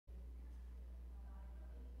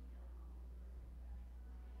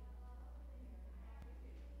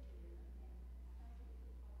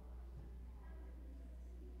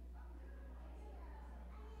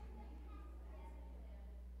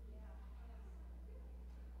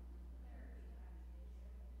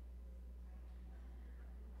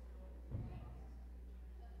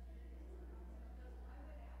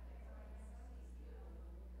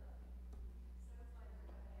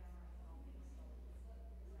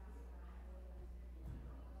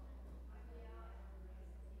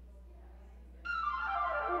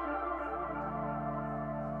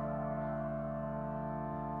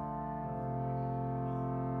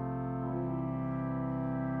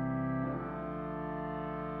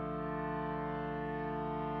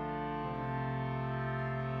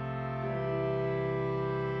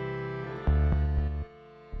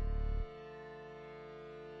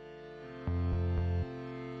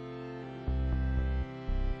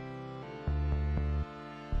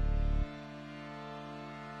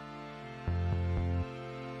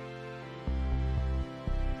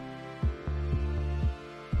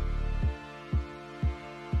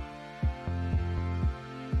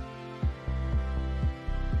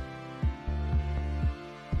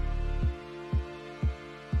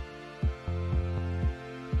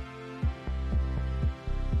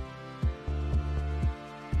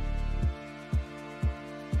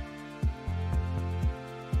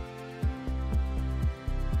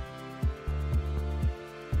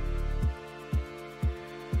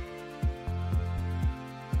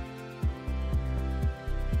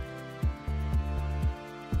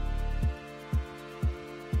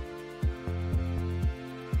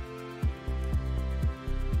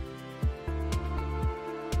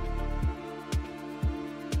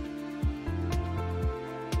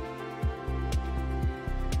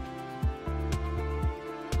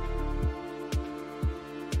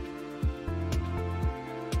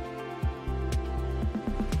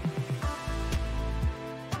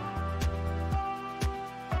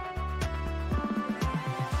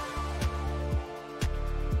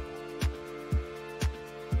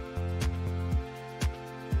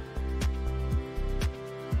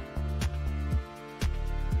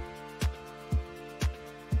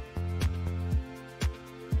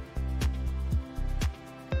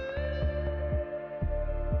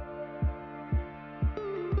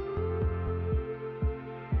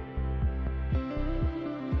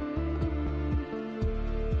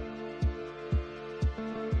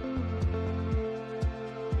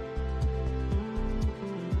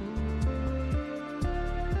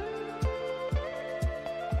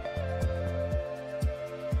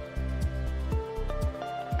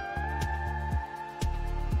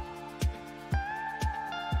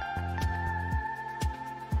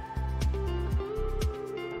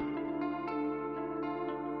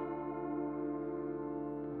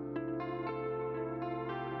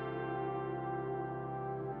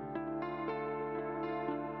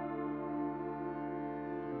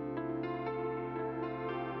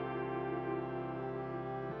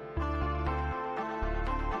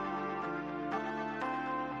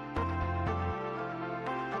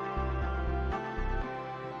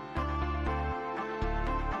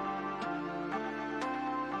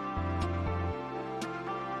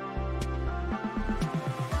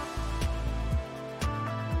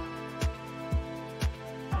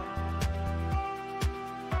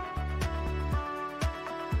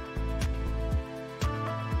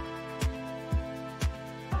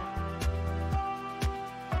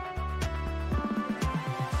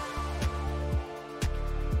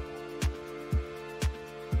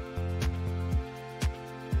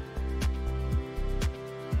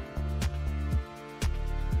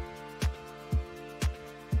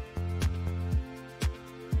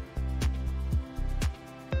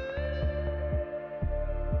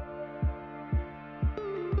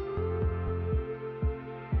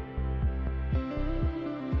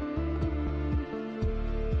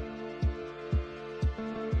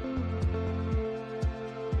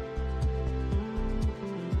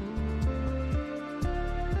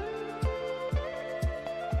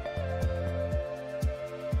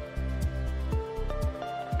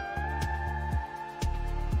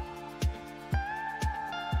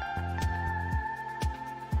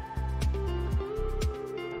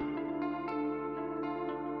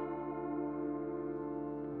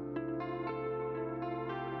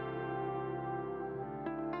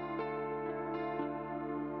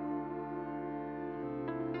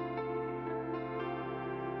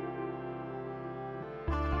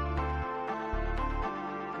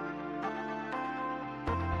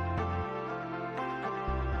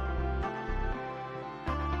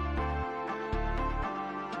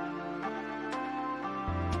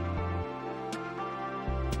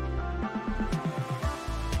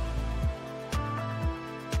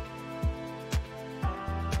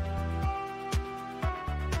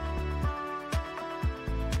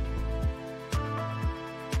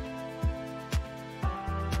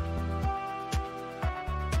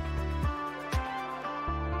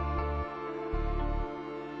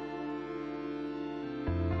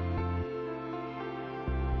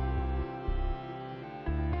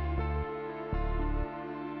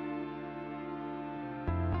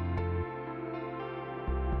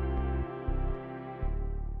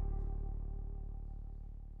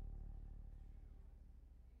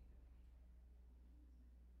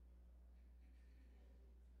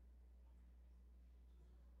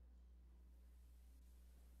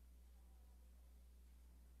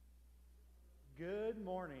Good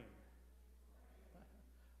morning.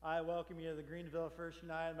 I welcome you to the Greenville First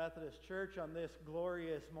United Methodist Church on this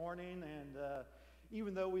glorious morning. And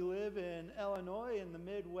even though we live in Illinois in the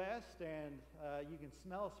Midwest and you can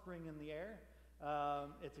smell spring in the air,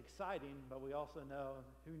 it's exciting, but we also know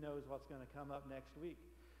who knows what's going to come up next week.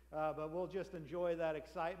 But we'll just enjoy that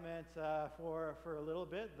excitement for a little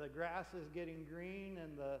bit. The grass is getting green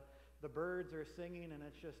and the birds are singing, and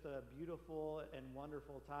it's just a beautiful and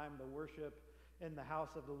wonderful time to worship in the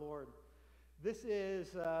house of the Lord. This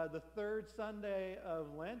is the third Sunday of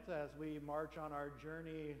Lent as we march on our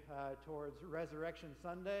journey towards Resurrection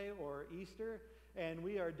Sunday or Easter, and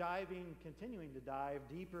we are continuing to dive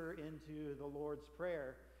deeper into the Lord's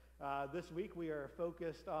Prayer. This week we are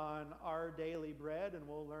focused on our daily bread, and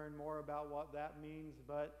we'll learn more about what that means.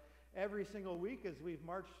 But every single week as we've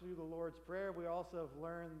marched through the Lord's Prayer, we also have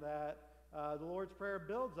learned that the Lord's Prayer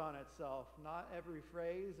builds on itself. Not every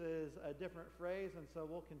phrase is a different phrase, and so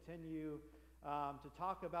we'll continue to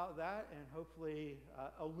talk about that and hopefully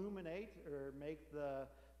illuminate or make the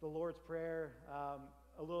Lord's Prayer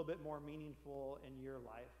a little bit more meaningful in your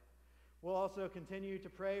life. We'll also continue to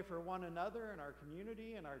pray for one another in our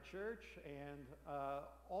community and our church and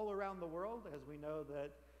all around the world, as we know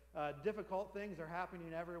that difficult things are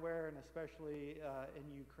happening everywhere, and especially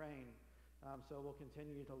in Ukraine. So we'll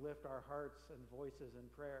continue to lift our hearts and voices in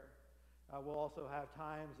prayer. We'll also have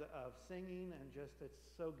times of singing, and just it's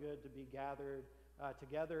so good to be gathered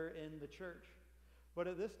together in the church. But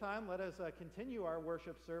at this time, let us continue our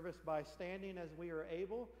worship service by standing as we are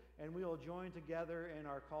able, and we will join together in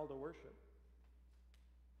our call to worship.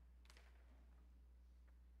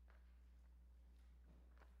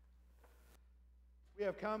 We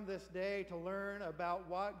have come this day to learn about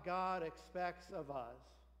what God expects of us.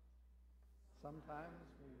 Sometimes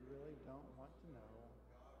we really don't want to know.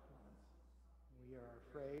 We are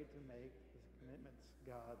afraid to make the commitments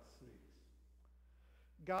God seeks.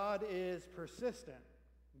 God is persistent.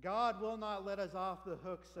 God will not let us off the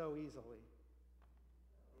hook so easily.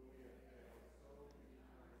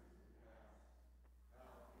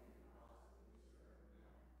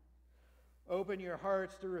 Open your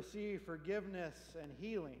hearts to receive forgiveness and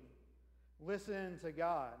healing. Listen to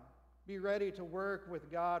God. Be ready to work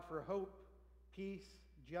with God for hope, peace,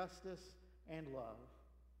 justice, and love.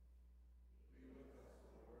 Be with us,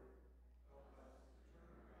 Lord. Help us to turn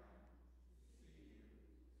around, to see you,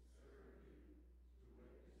 to serve you, to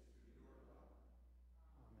witness to your love.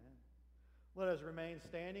 Amen. Let us remain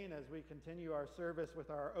standing as we continue our service with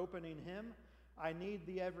our opening hymn, I Need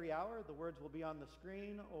Thee Every Hour. The words will be on the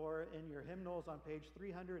screen or in your hymnals on page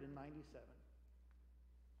 397.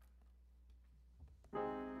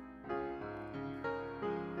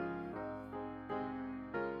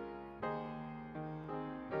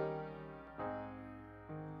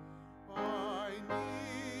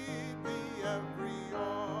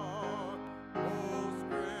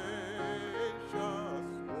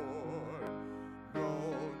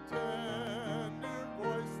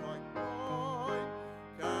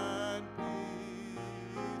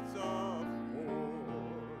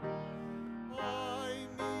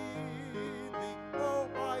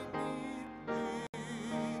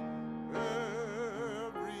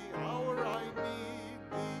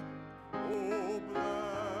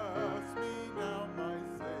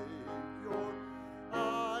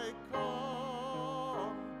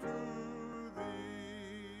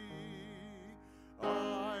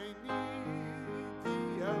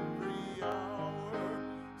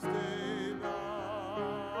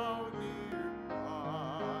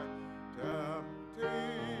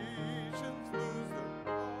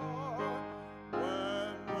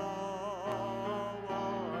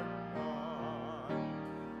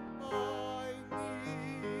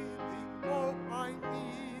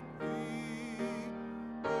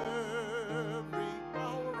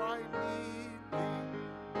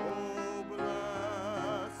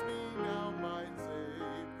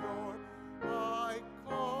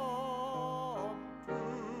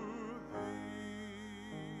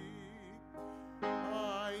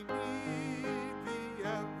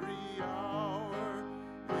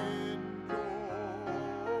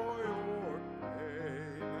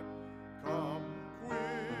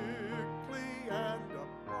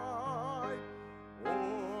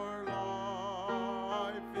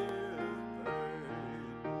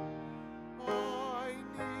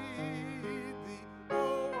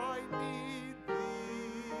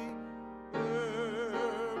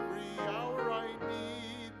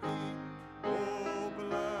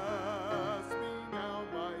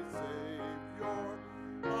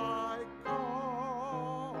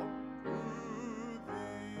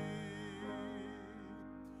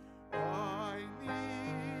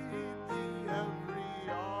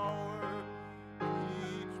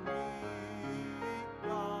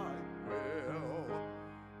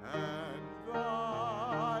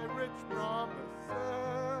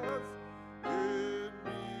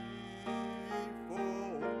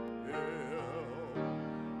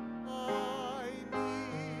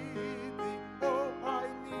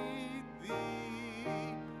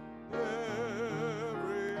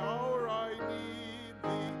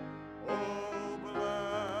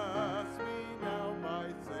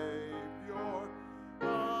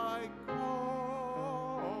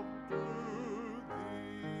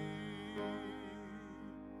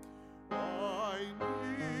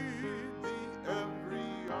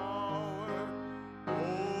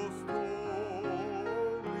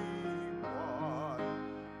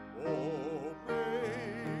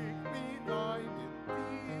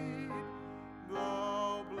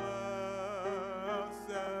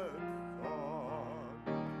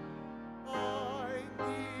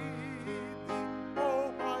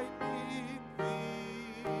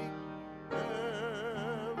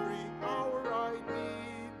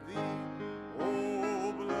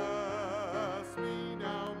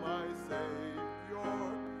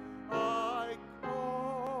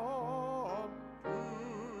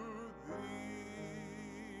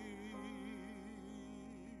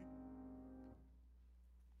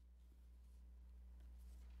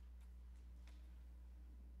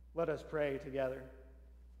 Let us pray together.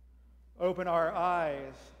 Open our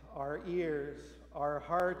eyes, our ears, our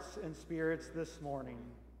hearts and spirits this morning,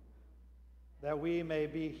 that we may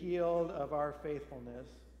be healed of our faithfulness,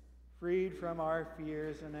 freed from our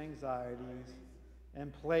fears and anxieties,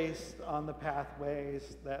 and placed on the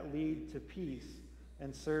pathways that lead to peace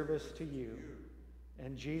and service to you.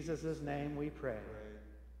 In Jesus' name we pray.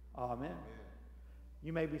 Amen.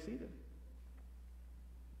 You may be seated.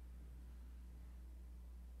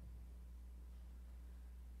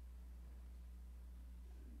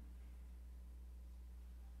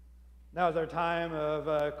 Now is our time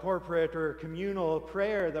of corporate or communal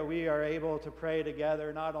prayer that we are able to pray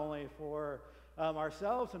together, not only for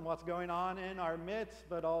ourselves and what's going on in our midst,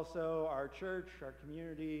 but also our church, our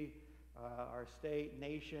community, our state,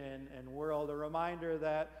 nation, and world. A reminder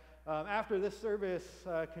that after this service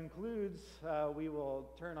concludes, we will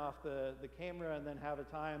turn off the camera and then have a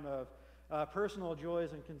time of personal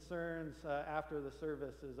joys and concerns after the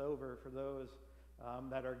service is over for those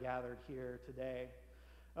that are gathered here today.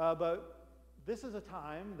 But this is a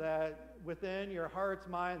time that within your hearts,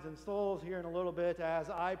 minds, and souls here in a little bit, as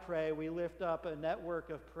I pray, we lift up a network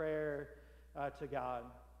of prayer to God.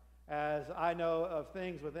 As I know of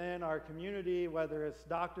things within our community, whether it's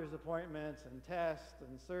doctor's appointments and tests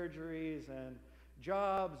and surgeries and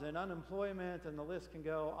jobs and unemployment, and the list can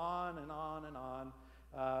go on and on and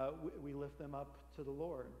on, we lift them up to the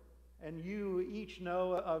Lord. And you each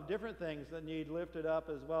know of different things that need lifted up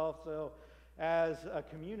as well, so as a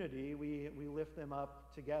community, we lift them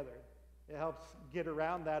up together. It helps get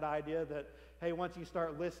around that idea that, hey, once you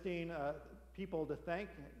start listing people to thank,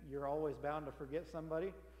 you're always bound to forget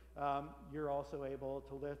somebody. You're also able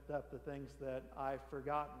to lift up the things that I've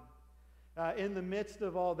forgotten. In the midst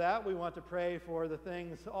of all that, we want to pray for the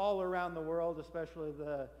things all around the world, especially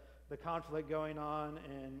the conflict going on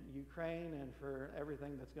in Ukraine and for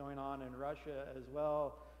everything that's going on in Russia as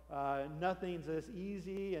well. Nothing's as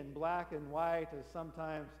easy and black and white as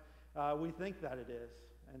sometimes we think that it is.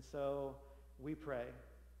 And so we pray.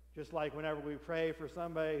 Just like whenever we pray for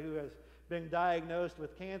somebody who has been diagnosed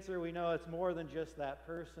with cancer, we know it's more than just that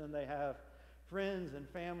person. They have friends and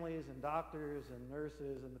families and doctors and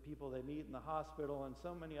nurses and the people they meet in the hospital and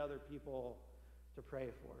so many other people to pray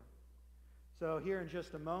for. So here in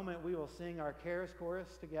just a moment, we will sing our cares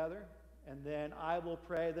chorus together, and then I will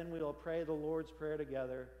pray, then we will pray the Lord's Prayer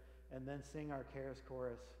together, and then sing our cares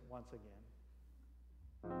chorus once again.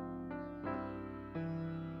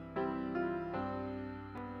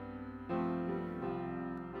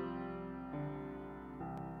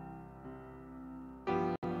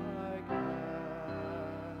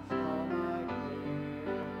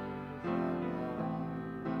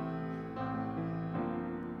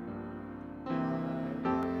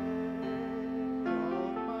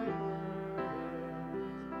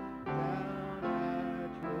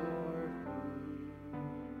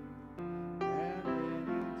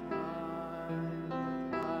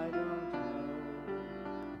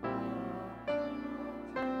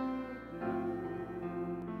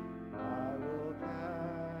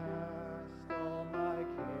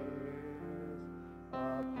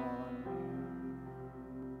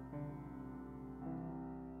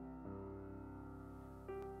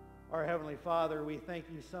 Our Heavenly Father, we thank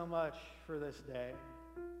you so much for this day.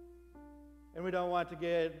 And we don't want to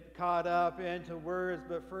get caught up into words,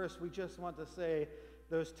 but first we just want to say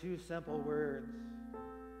those two simple words.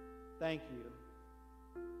 Thank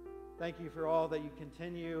you. Thank you for all that you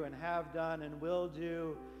continue and have done and will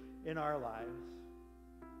do in our lives.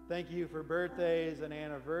 Thank you for birthdays and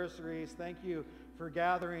anniversaries. Thank you for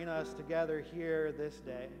gathering us together here this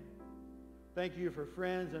day. Thank you for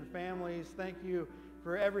friends and families. Thank you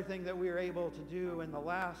for everything that we are able to do in the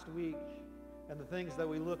last week and the things that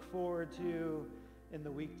we look forward to in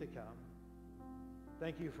the week to come.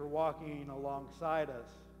 Thank you for walking alongside us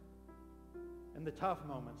in the tough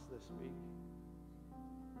moments this week.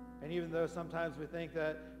 And even though sometimes we think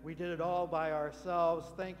that we did it all by ourselves,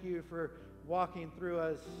 thank you for walking through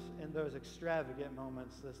us in those extravagant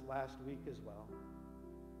moments this last week as well.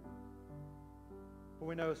 For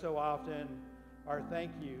we know so often our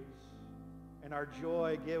thank yous and our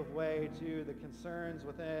joy give way to the concerns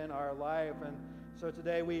within our life. And so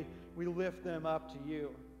today we lift them up to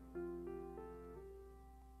you.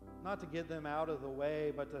 Not to get them out of the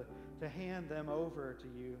way, but to hand them over to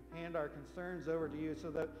you. Hand our concerns over to you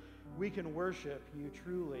so that we can worship you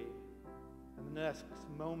truly in the next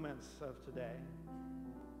moments of today.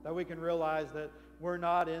 That we can realize that we're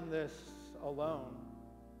not in this alone.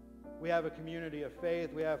 We have a community of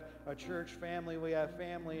faith. We have a church family. We have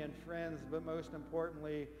family and friends. But most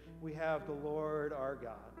importantly, we have the Lord our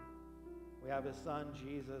God. We have his Son,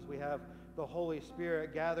 Jesus. We have the Holy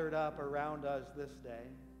Spirit gathered up around us this day.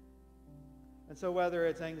 And so whether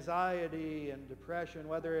it's anxiety and depression,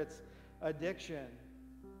 whether it's addiction,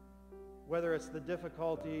 whether it's the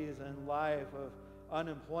difficulties in life of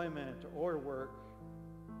unemployment or work,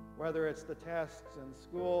 whether it's the tests in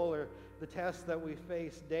school or the tests that we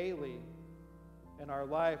face daily in our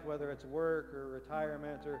life, whether it's work or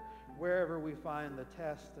retirement or wherever we find the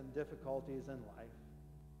tests and difficulties in life,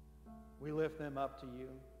 we lift them up to you.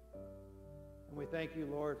 And we thank you,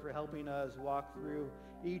 Lord, for helping us walk through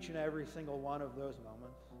each and every single one of those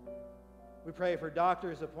moments. We pray for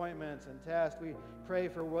doctor's appointments and tests. We pray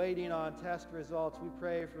for waiting on test results. We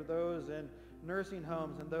pray for those in nursing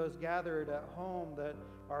homes and those gathered at home that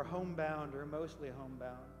are homebound or mostly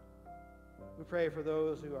homebound. We pray for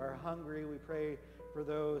those who are hungry. We pray for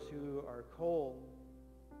those who are cold.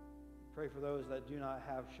 We pray for those that do not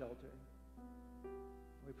have shelter.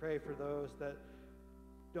 We pray for those that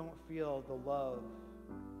don't feel the love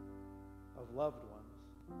of loved ones.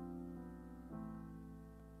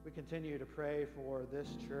 We continue to pray for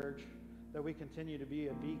this church, that we continue to be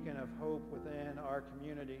a beacon of hope within our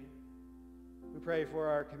community. We pray for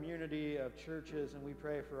our community of churches, and we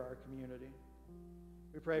pray for our community.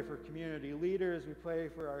 We pray for community leaders. We pray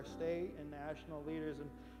for our state and national leaders. And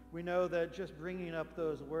we know that just bringing up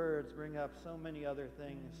those words bring up so many other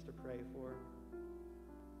things to pray for.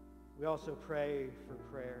 We also pray for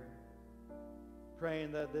prayer,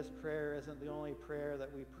 praying that this prayer isn't the only prayer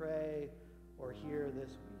that we pray or hear this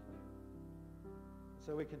week.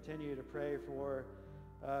 So we continue to pray for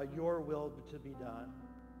your will to be done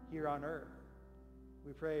here on earth.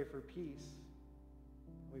 We pray for peace.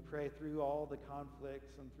 We pray through all the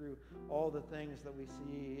conflicts and through all the things that we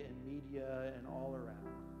see in media and all around.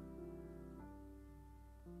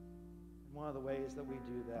 And one of the ways that we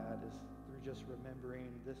do that is through just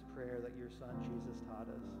remembering this prayer that your Son Jesus taught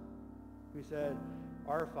us. He said,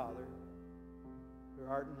 "Our Father, who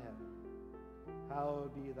art in heaven,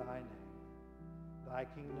 hallowed be thy name. Thy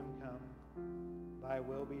kingdom come, thy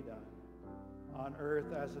will be done, on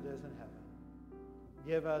earth as it is in heaven.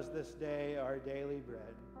 Give us this day our daily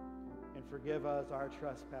bread, and forgive us our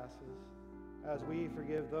trespasses, as we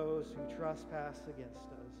forgive those who trespass against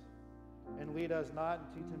us. And lead us not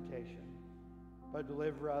into temptation, but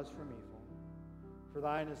deliver us from evil. For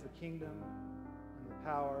thine is the kingdom, and the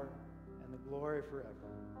power, and the glory forever.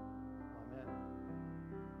 Amen."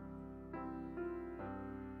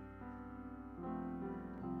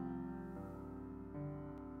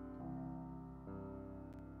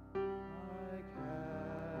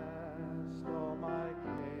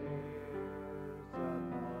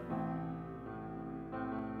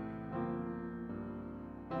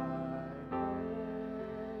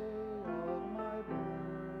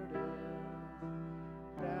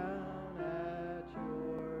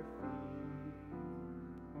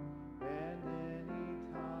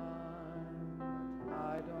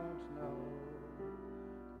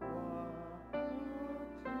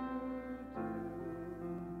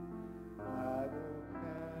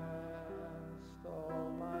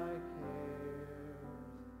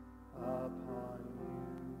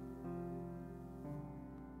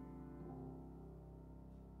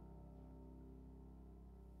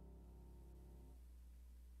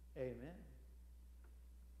 Amen.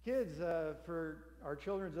 Kids, for our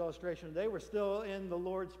children's illustration today, we're still in the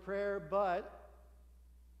Lord's Prayer, but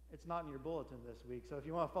it's not in your bulletin this week. So if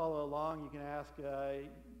you want to follow along, you can ask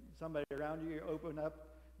somebody around you. Open up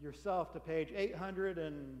yourself to page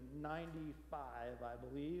 895, I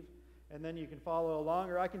believe, and then you can follow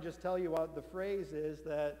along. Or I can just tell you what the phrase is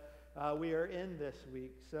that we are in this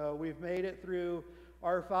week. So we've made it through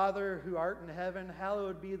 "Our Father who art in heaven,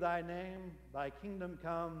 hallowed be thy name. Thy kingdom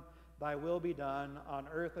come, thy will be done on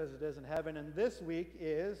earth as it is in heaven." And this week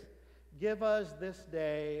is, "Give us this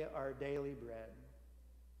day our daily bread."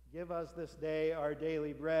 Give us this day our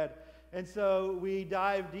daily bread. And so we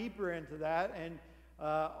dive deeper into that, and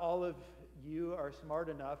all of you are smart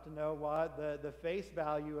enough to know what the face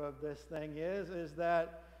value of this thing is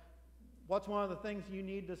that what's one of the things you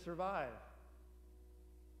need to survive?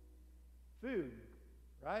 Food,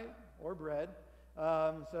 right? Or bread.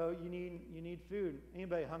 So you need food.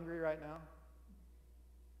 Anybody hungry right now?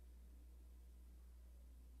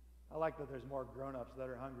 I like that there's more grown-ups that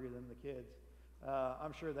are hungry than the kids.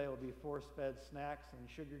 I'm sure they will be force-fed snacks and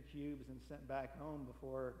sugar cubes and sent back home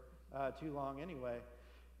before too long anyway.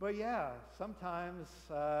 But yeah, sometimes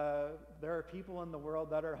there are people in the world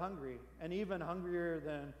that are hungry, and even hungrier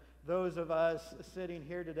than those of us sitting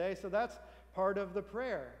here today. So that's part of the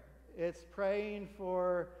prayer. It's praying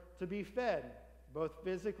to be fed, both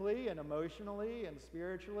physically and emotionally and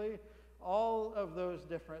spiritually, all of those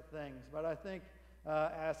different things. But I think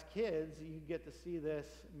as kids, you get to see this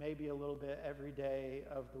maybe a little bit every day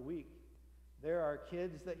of the week. There are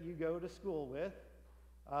kids that you go to school with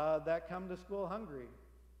that come to school hungry.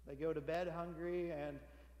 They go to bed hungry, and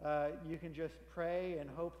you can just pray and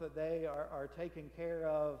hope that they are taken care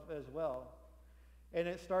of as well. And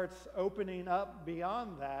it starts opening up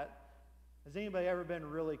beyond that. Has anybody ever been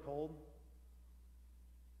really cold?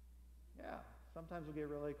 Yeah, sometimes we get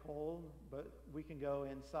really cold, but we can go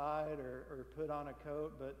inside or put on a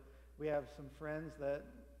coat, but we have some friends that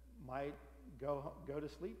might go to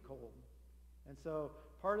sleep cold. And so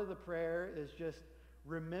part of the prayer is just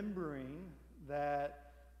remembering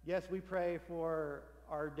that, yes, we pray for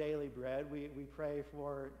our daily bread. We pray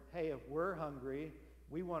for, hey, if we're hungry,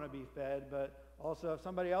 we want to be fed, but also if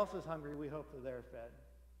somebody else is hungry, we hope that they're fed.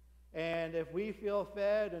 And if we feel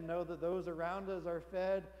fed and know that those around us are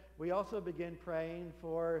fed, we also begin praying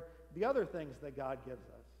for the other things that God gives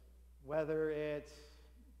us, whether it's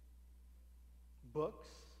books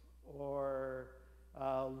or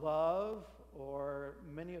love or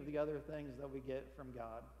many of the other things that we get from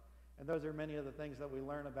God. And those are many of the things that we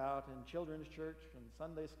learn about in children's church and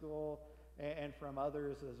Sunday school and from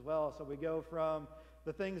others as well. So we go from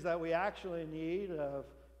the things that we actually need of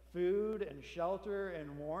food and shelter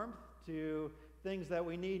and warmth to things that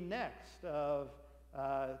we need next of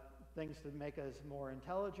things to make us more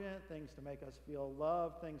intelligent, things to make us feel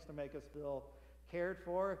loved, things to make us feel cared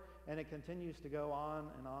for, and it continues to go on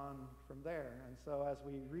and on from there. And so as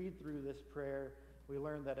we read through this prayer, we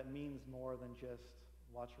learn that it means more than just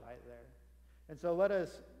what's right there. And so let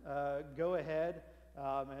us go ahead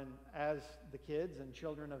and as the kids and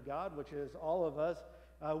children of God, which is all of us,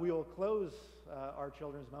 we will close our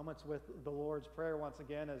children's moments with the Lord's Prayer once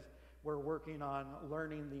again as we're working on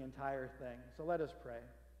learning the entire thing. So let us pray.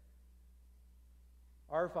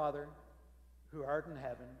 Our Father, who art in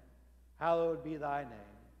heaven, hallowed be thy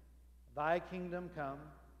name. Thy kingdom come,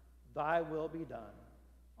 thy will be done,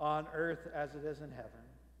 on earth as it is in heaven.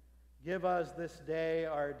 Give us this day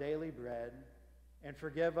our daily bread, and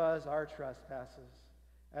forgive us our trespasses,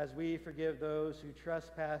 as we forgive those who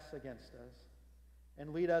trespass against us.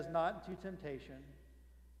 And lead us not into temptation,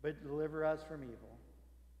 but deliver us from evil.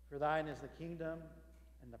 For thine is the kingdom,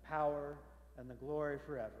 and the power, and the glory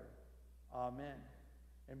forever. Amen.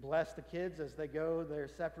 And bless the kids as they go their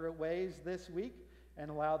separate ways this week, and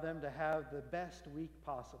allow them to have the best week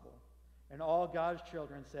possible. And all God's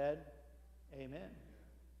children said, amen.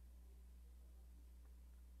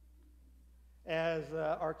 As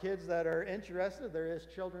our kids that are interested, there is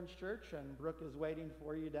Children's Church, and Brooke is waiting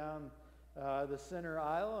for you down the center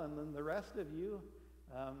aisle, and then the rest of you,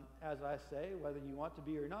 as I say, whether you want to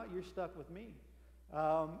be or not, you're stuck with me.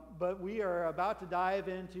 But we are about to dive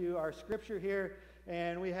into our scripture here,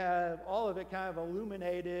 and we have all of it kind of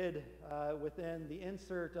illuminated within the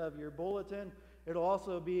insert of your bulletin. It'll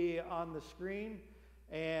also be on the screen,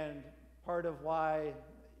 and part of why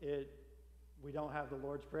we don't have the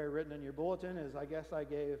Lord's Prayer written in your bulletin is I guess I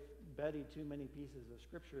gave Betty too many pieces of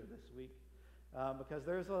scripture this week because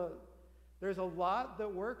there's a lot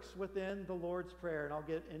that works within the Lord's Prayer, and I'll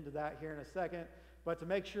get into that here in a second. But to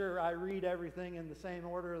make sure I read everything in the same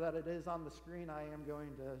order that it is on the screen, I am going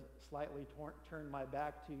to slightly turn my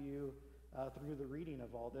back to you through the reading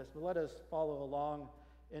of all this. But let us follow along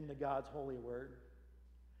into God's holy word.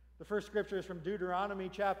 The first scripture is from Deuteronomy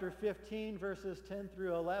chapter 15, verses 10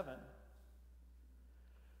 through 11.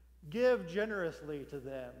 Give generously to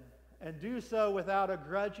them, and do so without a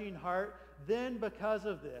grudging heart. Then because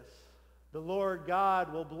of this, the Lord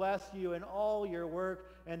God will bless you in all your work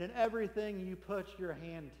and in everything you put your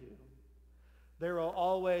hand to. There will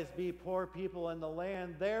always be poor people in the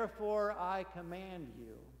land. Therefore, I command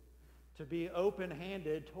you to be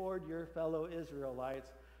open-handed toward your fellow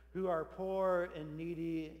Israelites who are poor and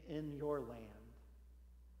needy in your land.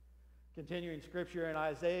 Continuing scripture in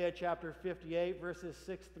Isaiah chapter 58, verses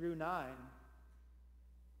 6 through 9.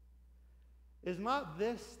 Is not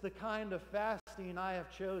this the kind of fasting I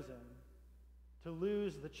have chosen, to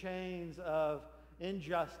loose the chains of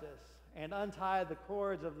injustice and untie the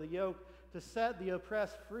cords of the yoke, to set the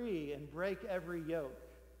oppressed free and break every yoke?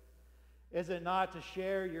 Is it not to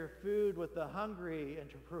share your food with the hungry and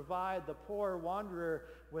to provide the poor wanderer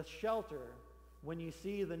with shelter when you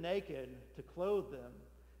see the naked, to clothe them,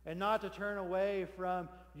 and not to turn away from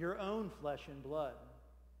your own flesh and blood?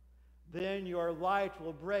 Then your light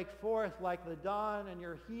will break forth like the dawn, and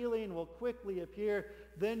your healing will quickly appear.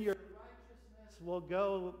 Then your righteousness will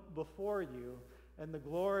go before you, and the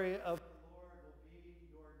glory of the Lord will be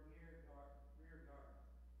your rear guard.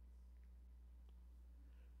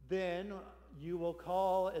 Then You will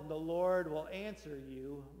call, and the Lord will answer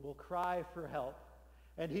you, will cry for help.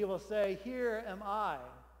 And he will say, here am I.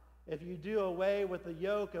 If you do away with the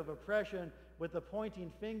yoke of oppression, with the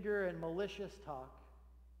pointing finger and malicious talk.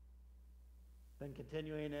 Then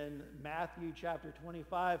continuing in Matthew chapter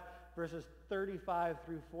 25, verses 35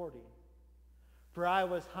 through 40. For I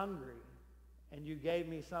was hungry, and you gave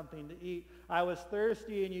me something to eat. I was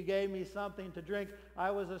thirsty, and you gave me something to drink.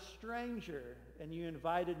 I was a stranger, and you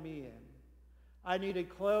invited me in. I needed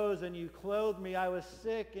clothes, and you clothed me. I was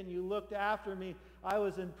sick, and you looked after me. I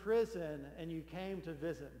was in prison, and you came to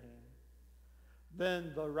visit me.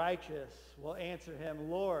 Then the righteous will answer him,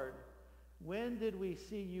 Lord, when did we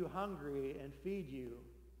see you hungry and feed you,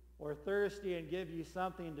 or thirsty and give you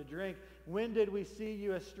something to drink? When did we see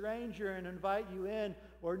you a stranger and invite you in,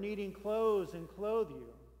 or needing clothes and clothe you?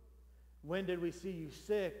 When did we see you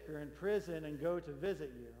sick or in prison and go to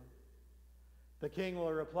visit you? The king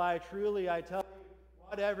will reply, truly I tell you,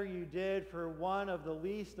 whatever you did for one of the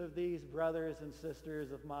least of these brothers and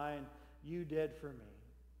sisters of mine, you did for me.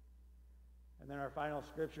 And then our final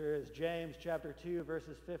scripture is James chapter 2,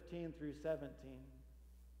 verses 15 through 17.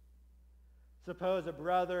 Suppose a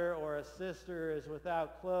brother or a sister is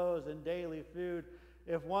without clothes and daily food.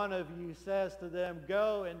 If one of you says to them,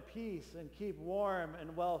 go in peace and keep warm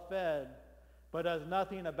and well fed, but does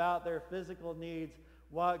nothing about their physical needs,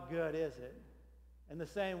 what good is it? In the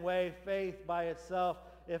same way, faith by itself,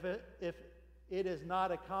 if it is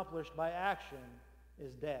not accomplished by action,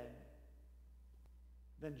 is dead.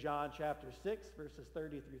 Then John chapter 6, verses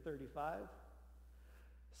 30 through 35.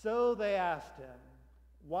 So they asked him,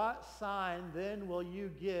 what sign then will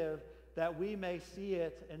you give that we may see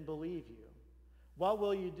it and believe you? What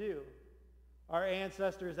will you do? Our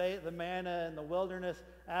ancestors ate the manna in the wilderness,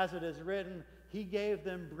 as it is written, he gave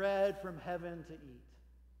them bread from heaven to eat.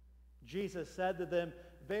 Jesus said to them,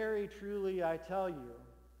 very truly I tell you,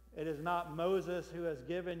 it is not Moses who has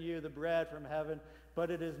given you the bread from heaven, but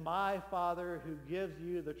it is my Father who gives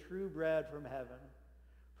you the true bread from heaven.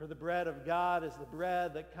 For the bread of God is the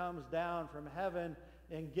bread that comes down from heaven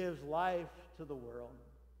and gives life to the world.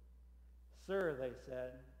 Sir, they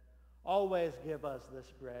said, always give us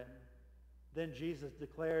this bread. Then Jesus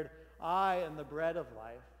declared, I am the bread of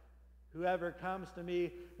life. Whoever comes to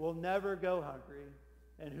me will never go hungry,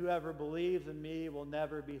 and whoever believes in me will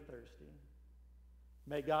never be thirsty.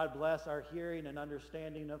 May God bless our hearing and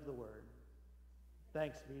understanding of the word.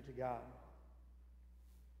 Thanks be to God.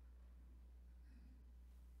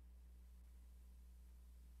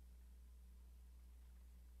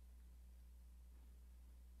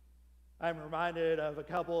 I'm reminded of a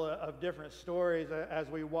couple of different stories as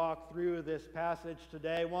we walk through this passage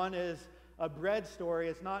today. One is a bread story.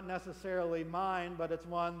 It's not necessarily mine, but it's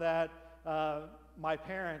one that my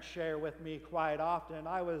parents share with me quite often.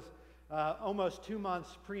 I was almost 2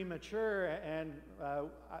 months premature, and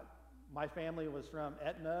my family was from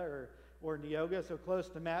Etna or Neoga, so close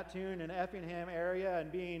to Mattoon and Effingham area,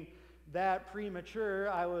 and being that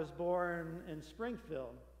premature, I was born in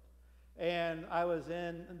Springfield. And I was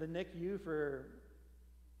in the NICU for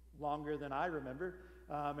longer than I remember,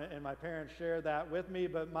 and my parents shared that with me,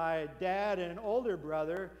 but my dad and older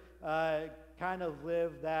brother kind of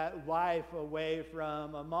lived that life away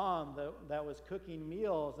from a mom that was cooking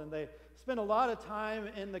meals, and they spent a lot of time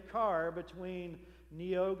in the car between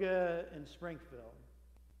Neoga and Springfield.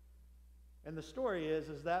 And the story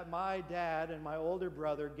is that my dad and my older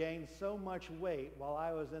brother gained so much weight while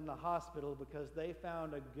I was in the hospital because they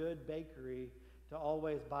found a good bakery to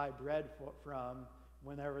always buy bread from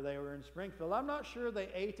whenever they were in Springfield. I'm not sure they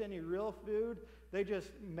ate any real food. They just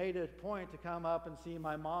made a point to come up and see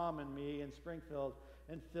my mom and me in Springfield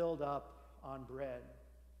and filled up on bread.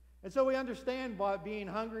 And so we understand what being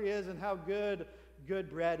hungry is and how good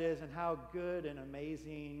bread is and how good and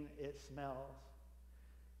amazing it smells.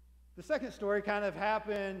 The second story kind of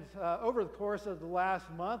happened over the course of the last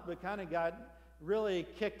month, but kind of got really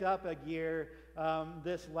kicked up a gear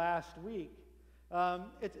this last week.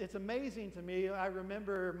 It's amazing to me. I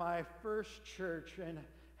remember my first church and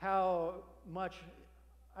how much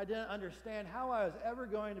I didn't understand how I was ever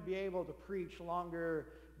going to be able to preach longer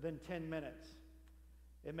than 10 minutes.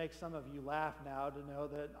 It makes some of you laugh now to know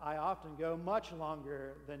that I often go much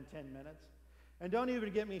longer than 10 minutes. And don't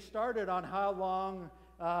even get me started on how long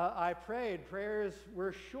I prayed. Prayers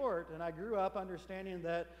were short, and I grew up understanding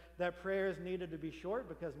that prayers needed to be short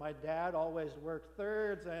because my dad always worked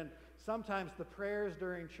thirds, and sometimes the prayers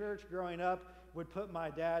during church growing up would put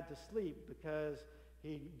my dad to sleep because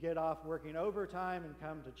he'd get off working overtime and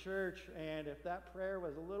come to church, and if that prayer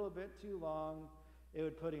was a little bit too long, it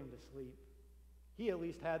would put him to sleep. He at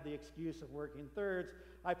least had the excuse of working thirds.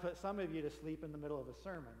 I put some of you to sleep in the middle of a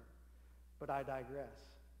sermon, but I digress.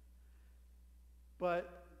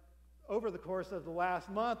 But over the course of the last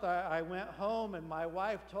month, I went home and my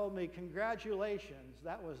wife told me, congratulations,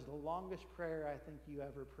 that was the longest prayer I think you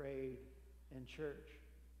ever prayed in church.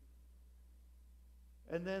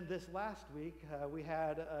 And then this last week, we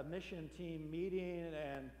had a mission team meeting,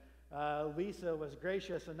 and Lisa was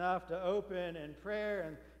gracious enough to open in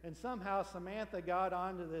prayer, and somehow Samantha got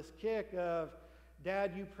onto this kick of,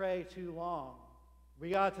 Dad, you pray too long. We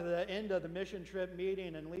got to the end of the mission trip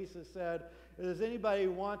meeting, and Lisa said, does anybody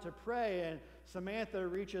want to pray? And Samantha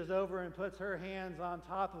reaches over and puts her hands on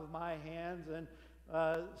top of my hands, and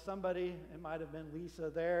somebody, it might have been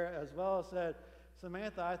Lisa there as well, said,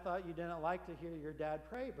 Samantha, I thought you didn't like to hear your dad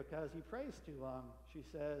pray because he prays too long. She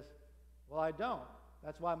says, well, I don't.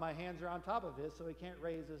 That's why my hands are on top of his, so he can't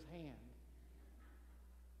raise his hand.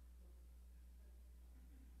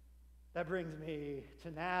 That brings me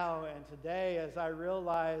to now and today as I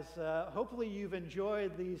realize hopefully you've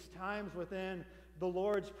enjoyed these times within the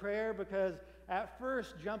Lord's Prayer, because at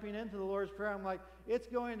first jumping into the Lord's Prayer, I'm like, it's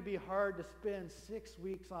going to be hard to spend 6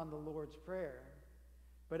 weeks on the Lord's Prayer.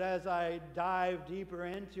 But as I dive deeper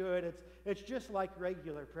into it, it's just like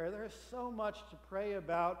regular prayer. There's so much to pray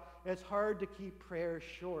about, it's hard to keep prayer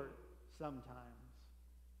short sometimes.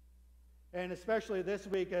 And especially this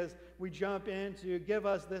week as we jump into Give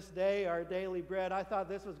Us This Day Our Daily Bread, I thought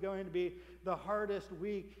this was going to be the hardest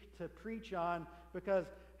week to preach on, because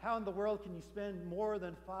how in the world can you spend more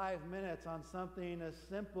than 5 minutes on something as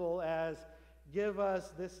simple as Give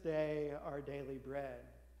us this day our daily bread?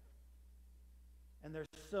 And there's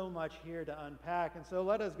so much here to unpack. And so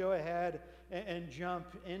let us go ahead and jump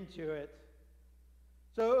into it.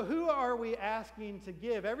 So who are we asking to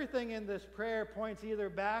give? Everything in this prayer points either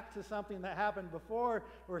back to something that happened before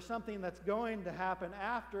or something that's going to happen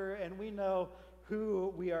after, and we know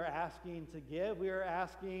who we are asking to give. We are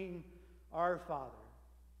asking our Father.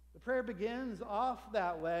 The prayer begins off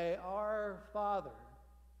that way, our Father.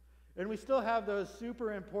 And we still have those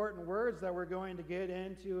super important words that we're going to get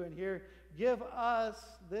into in here. Give us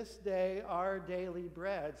this day our daily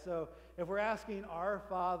bread. So if we're asking our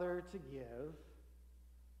Father to give,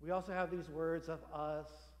 we also have these words of us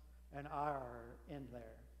and our in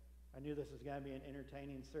there. I knew this was going to be an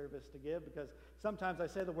entertaining service to give, because sometimes I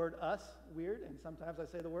say the word us weird, and sometimes I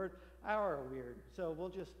say the word our weird. So we'll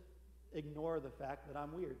just ignore the fact that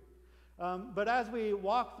I'm weird. But as we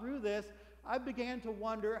walk through this, I began to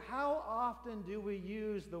wonder, how often do we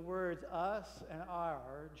use the words us and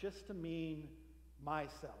our just to mean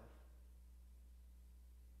myself?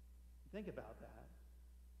 Think about that.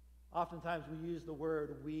 Oftentimes we use the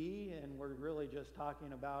word we, and we're really just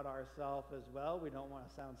talking about ourselves as well. We don't want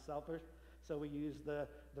to sound selfish, so we use the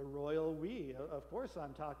royal we. Of course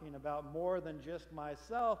I'm talking about more than just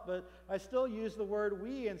myself, but I still use the word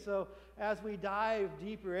we. And so as we dive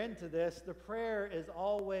deeper into this, the prayer is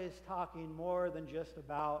always talking more than just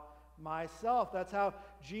about myself. That's how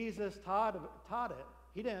Jesus taught it.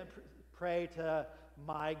 He didn't pray to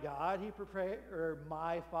my God, he prayed, or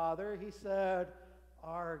my Father. He said,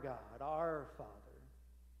 our God, our Father.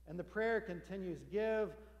 And the prayer continues, give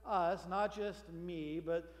us, not just me,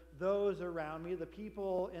 but those around me, the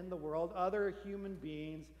people in the world, other human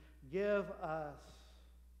beings, give us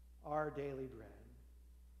our daily bread.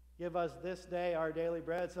 Give us this day our daily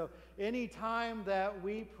bread. So any time that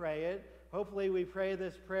we pray it, hopefully we pray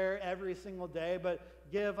this prayer every single day, but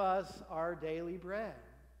give us our daily bread.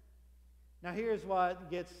 Now here's what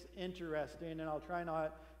gets interesting, and I'll try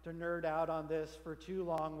not to nerd out on this for too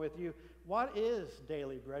long with you. What is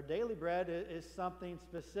daily bread? Daily bread is something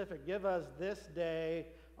specific. Give us this day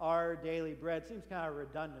our daily bread. Seems kind of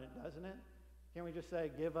redundant, doesn't it? Can't we just say,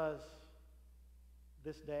 give us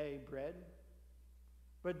this day bread?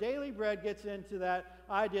 But daily bread gets into that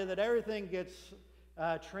idea that everything gets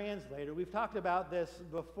translated. We've talked about this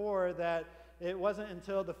before, that it wasn't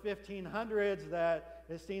until the 1500s that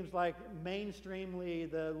it seems like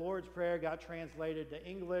mainstreamly the Lord's Prayer got translated to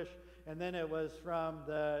English, and then it was from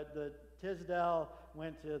the Tisdale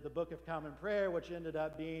went to the Book of Common Prayer, which ended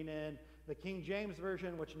up being in the King James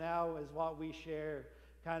Version, which now is what we share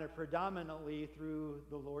kind of predominantly through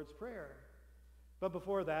the Lord's Prayer. But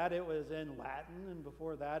before that, it was in Latin, and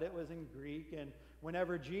before that, it was in Greek, and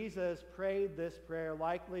whenever Jesus prayed this prayer,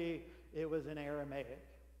 likely it was in Aramaic.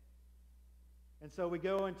 And so we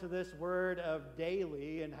go into this word of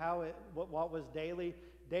daily, and what was daily.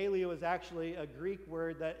 Daily was actually a Greek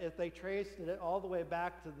word that, if they traced it all the way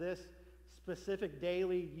back to this specific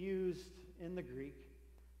daily used in the Greek,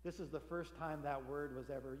 this is the first time that word was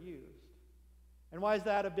ever used. And why is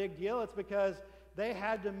that a big deal? It's because they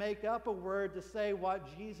had to make up a word to say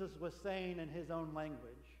what Jesus was saying in his own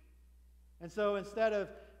language. And so instead of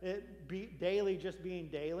it daily just being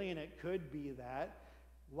daily, and it could be that,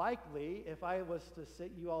 likely, if I was to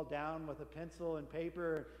sit you all down with a pencil and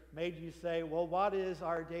paper and made you say, well, what is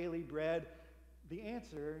our daily bread? The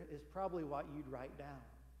answer is probably what you'd write down.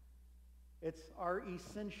 It's our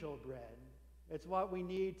essential bread. It's what we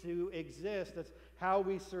need to exist. It's how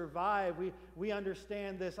we survive. We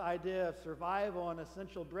understand this idea of survival and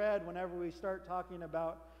essential bread. Whenever we start talking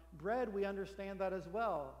about bread, we understand that as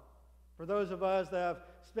well. For those of us that have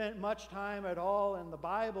spent much time at all in the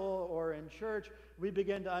Bible or in church, we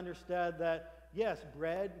begin to understand that, yes,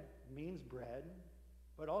 bread means bread,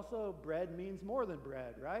 but also bread means more than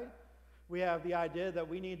bread, right? We have the idea that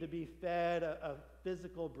we need to be fed a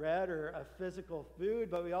physical bread or a physical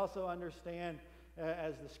food, but we also understand,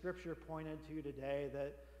 as the scripture pointed to today,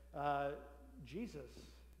 that Jesus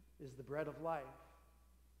is the bread of life.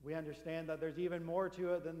 We understand that there's even more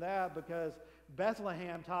to it than that, because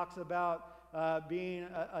Bethlehem talks about being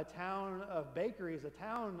a town of bakeries, a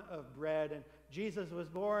town of bread, and Jesus was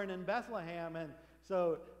born in Bethlehem, and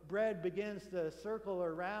so bread begins to circle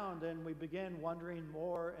around, and we begin wondering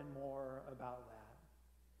more and more about that.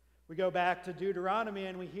 We go back to Deuteronomy,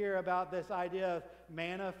 and we hear about this idea of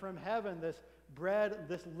manna from heaven, this bread,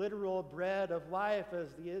 this literal bread of life,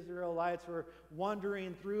 as the Israelites were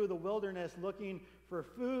wandering through the wilderness looking for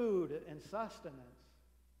food and sustenance.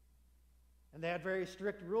 And they had very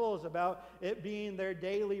strict rules about it being their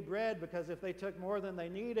daily bread, because if they took more than they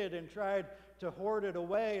needed and tried to hoard it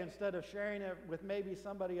away instead of sharing it with maybe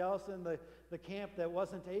somebody else in the camp that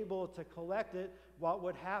wasn't able to collect it, what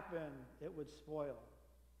would happen? It would spoil.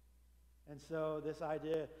 And so this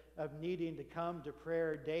idea of needing to come to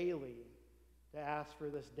prayer daily to ask for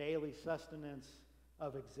this daily sustenance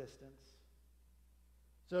of existence.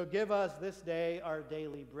 So give us this day our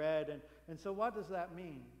daily bread. And so what does that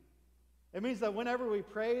mean? It means that whenever we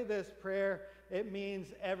pray this prayer, it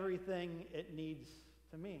means everything it needs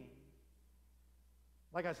to mean.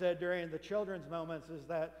 Like I said during the children's moments, is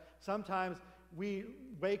that sometimes we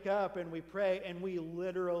wake up and we pray and we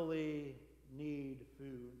literally need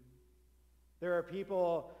food. There are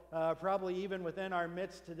people probably even within our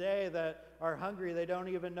midst today that are hungry. They don't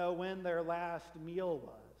even know when their last meal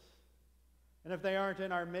was. And if they aren't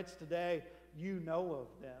in our midst today, you know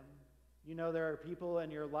of them. You know there are people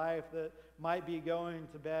in your life that might be going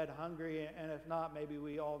to bed hungry, and if not, maybe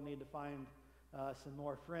we all need to find some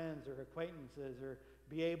more friends or acquaintances, or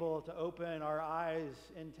be able to open our eyes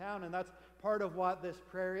in town. And that's part of what this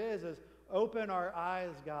prayer is open our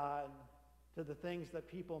eyes, God, to the things that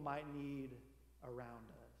people might need around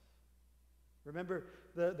us. Remember,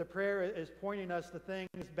 the prayer is pointing us to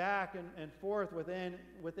things back and forth within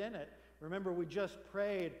it. Remember, we just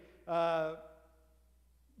prayed,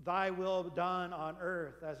 thy will be done on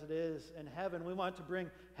earth as it is in heaven. We want to bring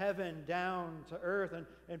heaven down to earth,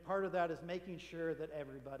 and part of that is making sure that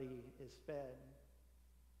everybody is fed.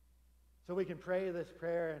 So we can pray this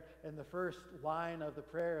prayer, and the first line of the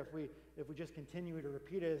prayer, if we just continue to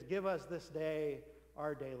repeat it, is give us this day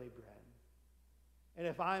our daily bread. And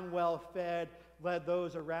if I'm well fed, let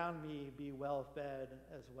those around me be well fed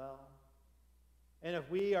as well. And if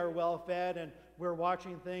we are well fed and we're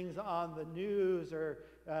watching things on the news, or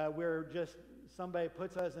somebody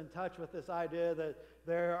puts us in touch with this idea that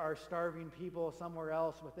there are starving people somewhere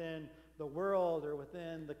else within the world or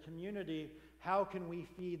within the community, how can we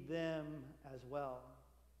feed them as well?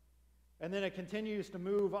 And then it continues to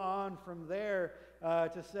move on from there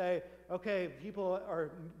to say, okay, people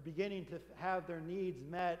are beginning to have their needs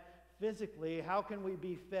met physically. How can we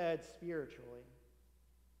be fed spiritually?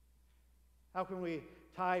 How can we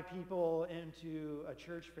tie people into a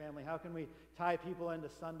church family? How can we tie people into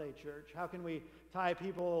Sunday church? How can we tie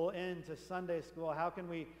people into Sunday school? How can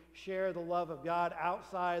we share the love of God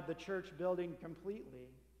outside the church building completely?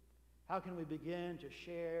 How can we begin to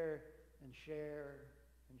share and share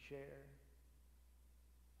and share?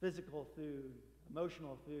 Physical food,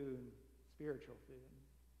 emotional food, spiritual food.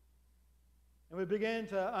 And we begin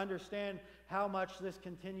to understand how much this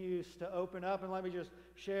continues to open up. And let me just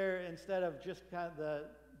share, instead of just kind of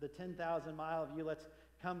the 10,000-mile view, let's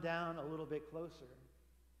come down a little bit closer.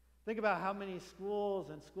 Think about how many schools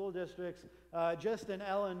and school districts just in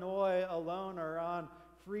Illinois alone are on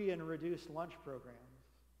free and reduced lunch programs,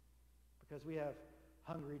 because we have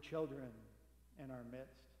hungry children in our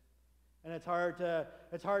midst. And it's hard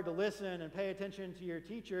to listen and pay attention to your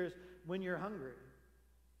teachers when you're hungry.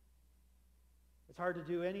 It's hard to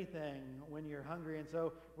do anything when you're hungry, and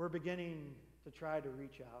so we're beginning to try to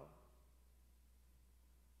reach out.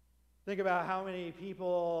 Think about how many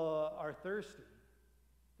people are thirsty.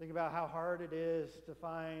 Think about how hard it is to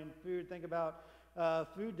find food. Think about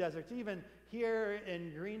food deserts. Even here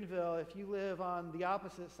in Greenville, if you live on the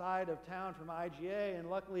opposite side of town from IGA, and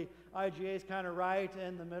luckily IGA is kind of right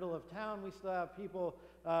in the middle of town, we still have people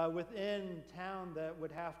within town that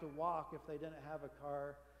would have to walk if they didn't have a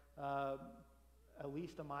car at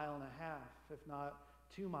least 1.5 miles, if not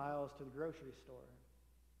 2 miles, to the grocery store.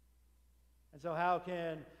 And so how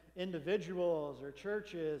can individuals or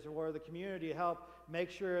churches or the community help make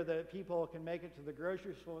sure that people can make it to the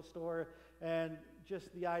grocery store? And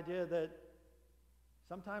just the idea that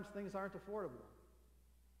sometimes things aren't affordable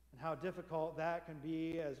and how difficult that can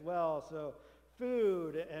be as well. So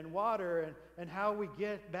food and water and how we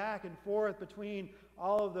get back and forth between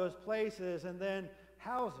all of those places, and then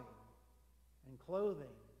housing and clothing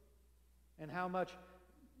and how much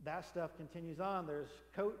that stuff continues on. There's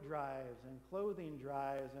coat drives and clothing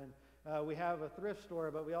drives, and we have a thrift store,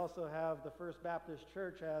 but we also have the First Baptist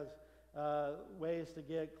Church has ways to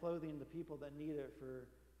get clothing to people that need it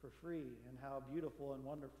for free, and how beautiful and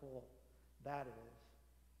wonderful that is.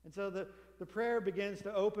 And so the prayer begins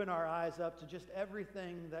to open our eyes up to just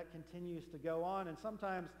everything that continues to go on, and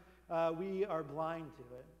sometimes we are blind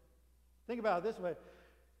to it. Think about it this way.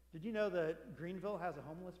 Did you know that Greenville has a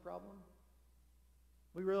homeless problem?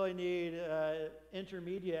 We really need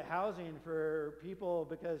intermediate housing for people,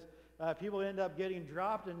 because people end up getting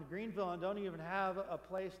dropped in Greenville and don't even have a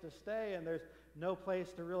place to stay, and there's no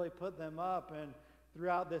place to really put them up. And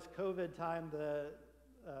throughout this COVID time, the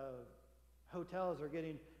hotels are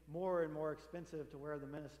getting more and more expensive to where the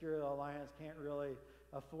Ministerial Alliance can't really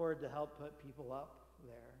afford to help put people up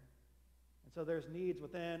there. And so there's needs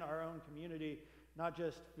within our own community, not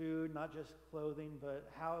just food, not just clothing,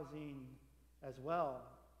 but housing as well.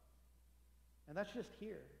 And that's just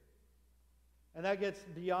here. And that gets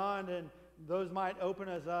beyond, and those might open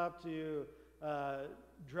us up to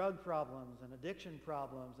drug problems and addiction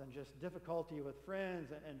problems and just difficulty with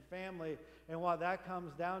friends and family. And what that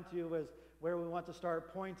comes down to is where we want to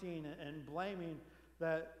start pointing and blaming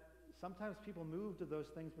that sometimes people move to those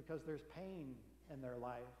things because there's pain in their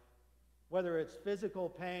life. Whether it's physical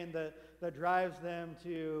pain that drives them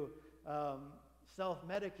to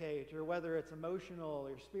self-medicate, or whether it's emotional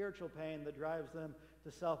or spiritual pain that drives them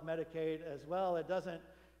to self-medicate as well. It doesn't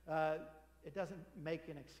make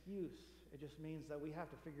an excuse. It just means that we have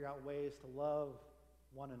to figure out ways to love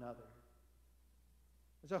one another.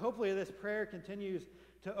 And so hopefully this prayer continues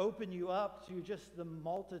to open you up to just the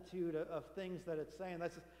multitude of things that it's saying.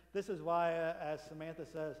 This is why, as Samantha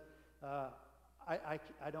says,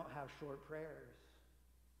 I don't have short prayers.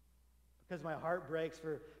 Because my heart breaks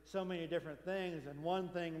for so many different things, and one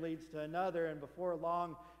thing leads to another, and before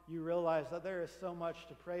long you realize that there is so much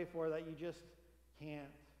to pray for that you just can't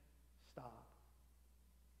stop.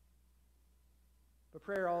 But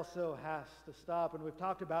prayer also has to stop, and we've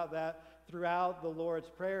talked about that throughout the Lord's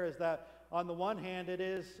Prayer, is that on the one hand it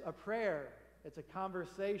is a prayer, it's a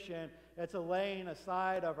conversation, it's a laying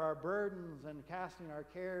aside of our burdens and casting our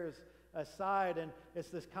cares aside, and it's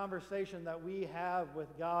this conversation that we have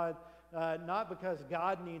with God, not because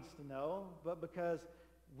God needs to know, but because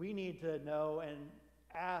we need to know and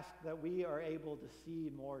ask that we are able to see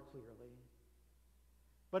more clearly.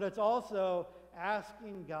 But it's also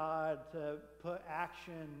asking God to put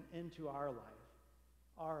action into our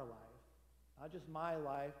life, not just my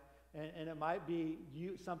life, and it might be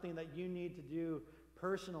something that you need to do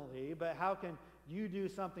personally, but how can you do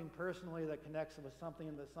something personally that connects with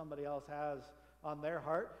something that somebody else has on their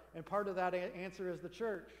heart? And part of that answer is the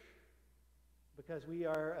church, because we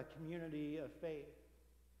are a community of faith.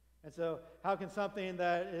 And so how can something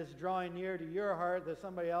that is drawing near to your heart that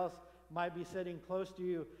somebody else might be sitting close to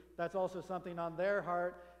you, that's also something on their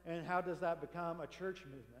heart, and how does that become a church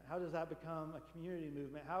movement? How does that become a community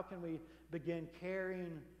movement? How can we begin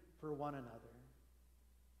caring for one another?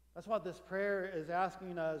 That's what this prayer is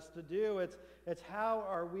asking us to do. It's how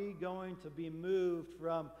are we going to be moved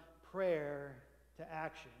from prayer to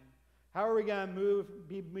action? How are we going to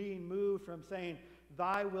be being moved from saying,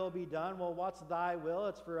 thy will be done? Well, what's thy will?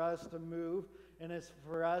 It's for us to move, and it's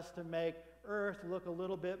for us to make earth look a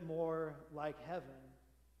little bit more like heaven.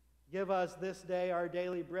 Give us this day our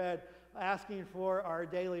daily bread. Asking for our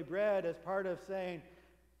daily bread as part of saying,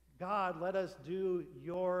 God, let us do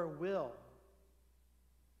your will.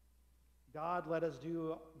 God, let us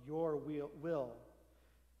do your will.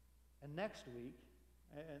 And next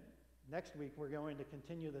week we're going to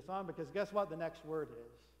continue this on, because guess what the next word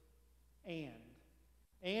is?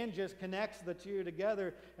 And just connects the two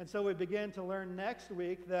together. And so we begin to learn next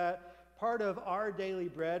week that part of our daily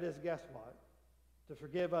bread is, guess what? To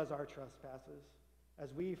forgive us our trespasses,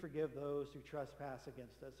 as we forgive those who trespass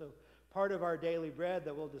against us. So part of our daily bread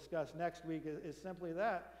that we'll discuss next week is simply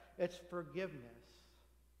that. It's forgiveness.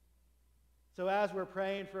 So as we're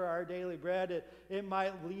praying for our daily bread, it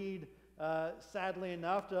might lead, sadly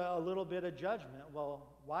enough, to a little bit of judgment. Well,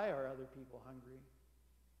 why are other people hungry?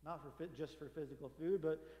 Not just for physical food,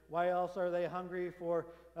 but why else are they hungry for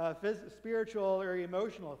spiritual or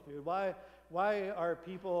emotional food? Why are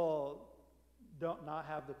people don't not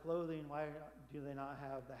have the clothing? Why do they not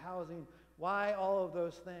have the housing? Why all of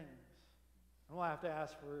those things? And we'll have to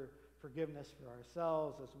ask for forgiveness for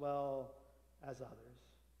ourselves as well as others.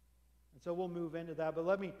 And so we'll move into that. But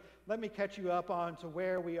let me catch you up on to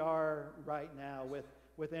where we are right now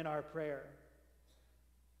within our prayer.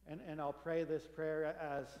 And I'll pray this prayer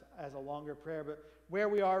as a longer prayer. But where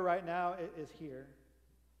we are right now is here.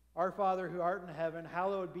 Our Father who art in heaven,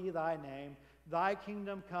 hallowed be thy name. Thy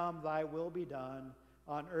kingdom come, thy will be done,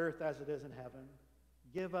 on earth as it is in heaven.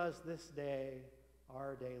 Give us this day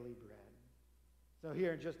our daily bread. So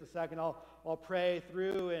here in just a second, I'll pray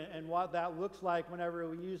through and what that looks like whenever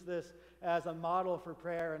we use this as a model for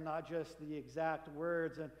prayer and not just the exact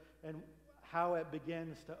words and how it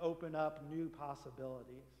begins to open up new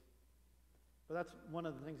possibilities. But that's one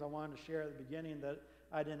of the things I wanted to share at the beginning that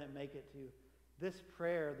I didn't make it to. This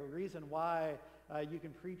prayer, the reason why you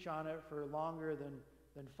can preach on it for longer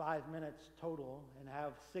than 5 minutes total and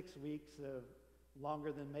have 6 weeks of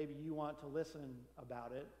longer than maybe you want to listen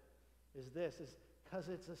about it, is because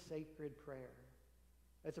it's a sacred prayer.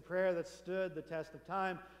 It's a prayer that stood the test of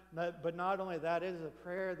time, but not only that, it is a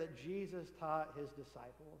prayer that Jesus taught his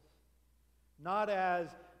disciples. Not as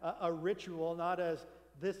a ritual, not as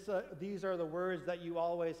these are the words that you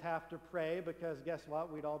always have to pray, because guess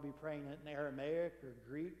what? We'd all be praying it in Aramaic or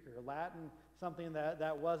Greek or Latin, something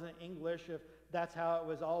that wasn't English if that's how it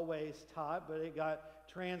was always taught, but it got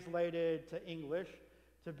translated to English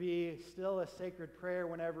to be still a sacred prayer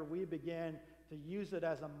whenever we begin to use it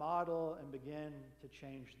as a model and begin to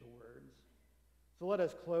change the words. So let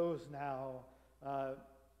us close now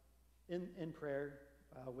in prayer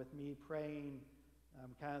with me praying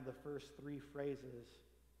kind of the first 3 phrases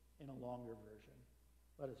in a longer version.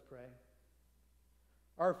 Let us pray.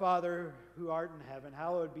 Our Father who art in heaven,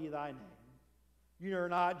 hallowed be thy name. You are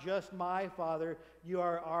not just my Father, you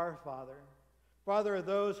are our Father. Father of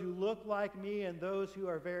those who look like me and those who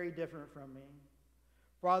are very different from me.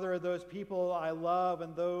 Father of those people I love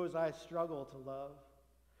and those I struggle to love.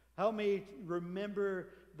 Help me remember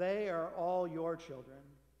they are all your children.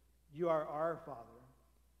 You are our Father,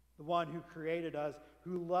 the one who created us,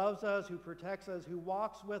 who loves us, who protects us, who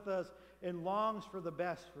walks with us and longs for the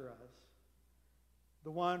best for us.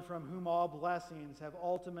 The one from whom all blessings have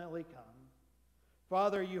ultimately come.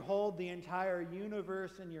 Father, you hold the entire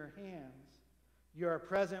universe in your hands. You are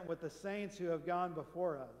present with the saints who have gone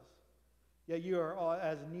before us. Yet you are all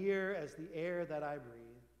as near as the air that I breathe.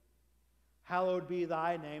 Hallowed be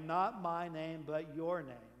thy name, not my name, but your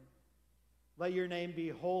name. Let your name be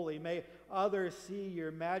holy. May others see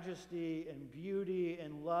your majesty and beauty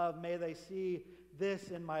and love. May they see this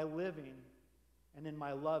in my living and in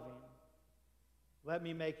my loving. Let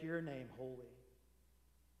me make your name holy.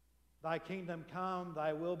 Thy kingdom come,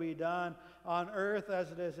 thy will be done on earth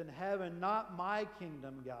as it is in heaven. Not my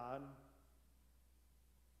kingdom, God,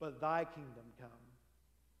 but thy kingdom come.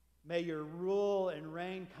 May your rule and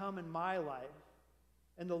reign come in my life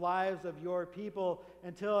and the lives of your people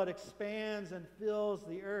until it expands and fills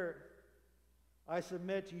the earth. I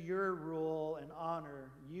submit to your rule and honor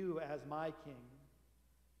you as my king.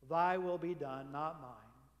 Thy will be done, not mine.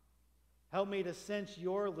 Help me to sense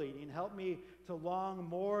your leading. Help me to long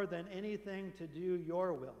more than anything to do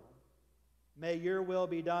your will. May your will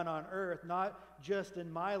be done on earth, not just in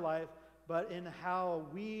my life, but in how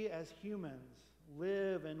we as humans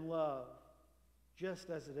live and love, just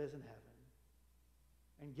as it is in heaven.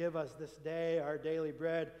 And give us this day our daily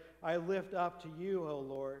bread. I lift up to you, O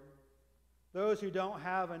Lord, those who don't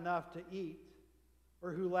have enough to eat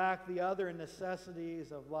or who lack the other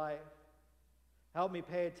necessities of life. Help me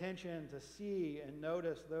pay attention to see and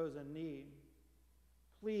notice those in need.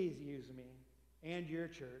 Please use me and your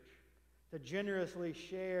church to generously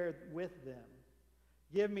share with them.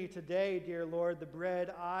 Give me today, dear Lord, the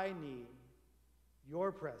bread I need,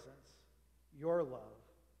 your presence, your love.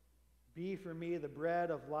 Be for me the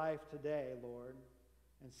bread of life today, Lord,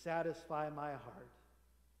 and satisfy my heart.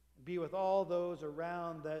 Be with all those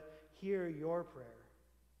around that hear your prayer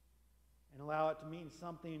and allow it to mean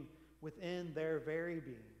something within their very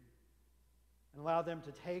being, and allow them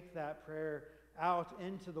to take that prayer out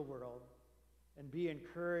into the world and be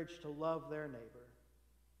encouraged to love their neighbor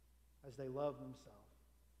as they love themselves.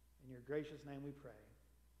 In your gracious name we pray.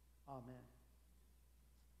 Amen.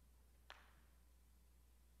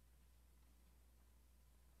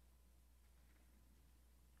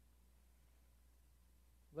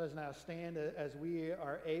 Let us now stand as we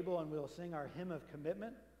are able, and we'll sing our hymn of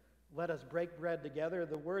commitment. Let us break bread together.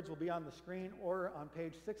 The words will be on the screen or on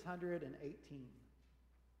page 618.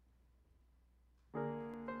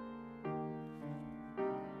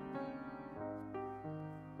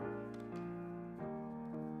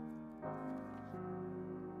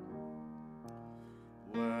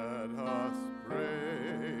 Let us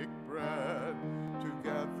break bread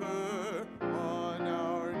together on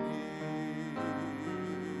our knees.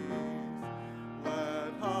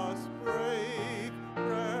 Let us break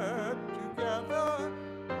bread together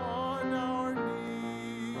on our knees.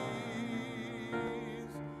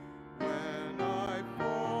 When I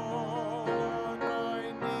fall on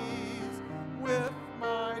my knees with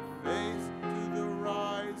my face to the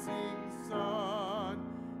rising sun,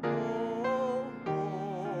 oh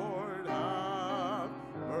Lord, have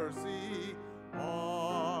mercy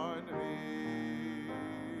on me.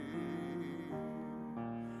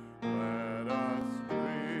 Let us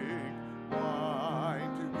drink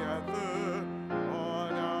wine together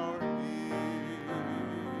on our knees.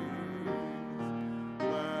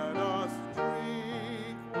 Let us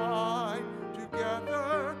drink wine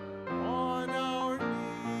together on our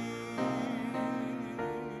knees.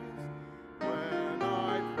 When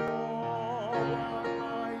I fall on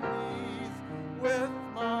my knees with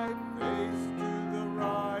my face to the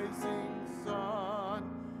rising sun,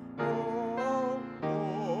 oh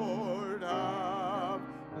Lord, have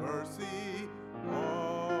mercy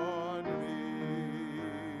on me.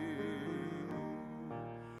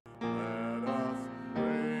 Let us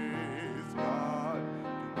praise God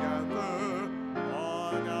together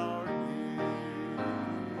on our knees.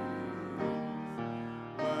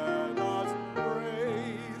 Let us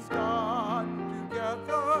praise God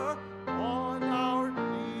together on our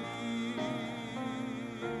knees.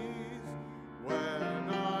 When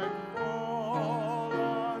I fall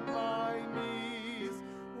on my knees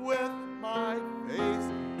with my face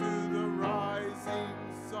to the rising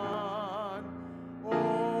sun,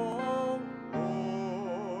 oh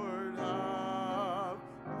Lord, have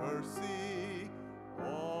mercy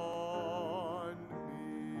on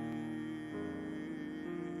me.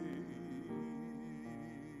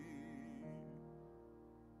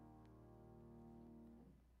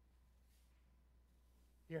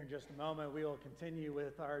 Here in just a moment, we will continue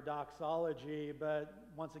with our doxology, but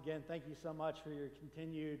once again, thank you so much for your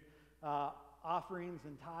continued offerings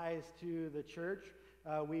and tithes to the church.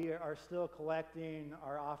 We are still collecting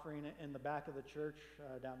our offering in the back of the church.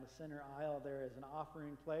 Down the center aisle, there is an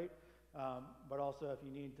offering plate, but also if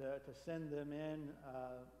you need to send them in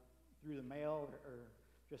through the mail or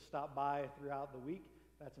just stop by throughout the week,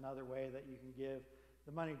 that's another way that you can give.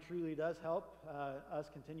 The money truly does help us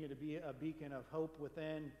continue to be a beacon of hope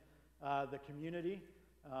within the community.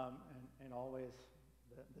 And always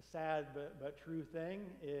the sad but true thing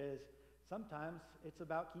is sometimes it's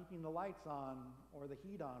about keeping the lights on or the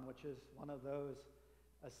heat on, which is one of those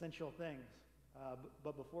essential things.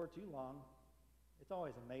 But before too long, it's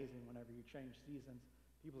always amazing whenever you change seasons.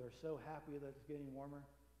 People are so happy that it's getting warmer.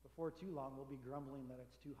 Before too long, we'll be grumbling that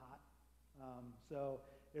it's too hot. So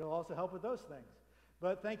it'll also help with those things.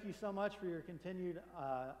 But thank you so much for your continued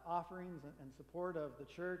offerings and support of the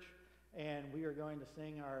church. And we are going to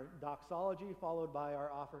sing our doxology followed by our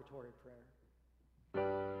offertory prayer.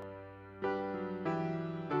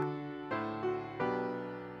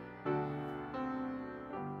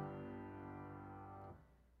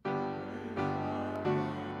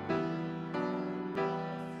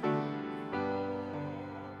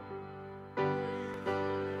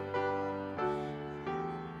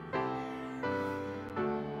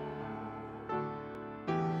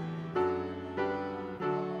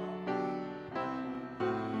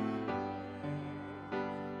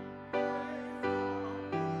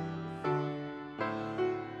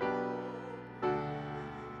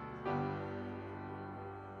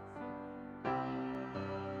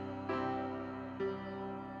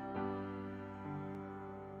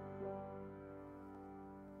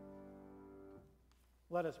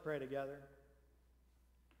 Let us pray together.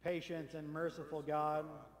 Patient and merciful God,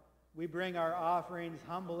 we bring our offerings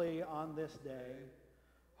humbly on this day,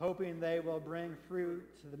 hoping they will bring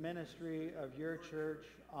fruit to the ministry of your church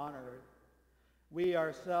on earth. We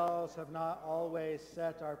ourselves have not always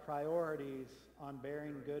set our priorities on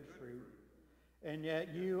bearing good fruit, and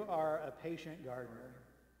yet you are a patient gardener.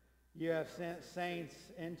 You have sent saints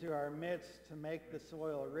into our midst to make the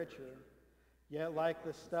soil richer, yet like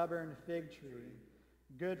the stubborn fig tree,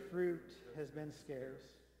 Good fruit has been scarce.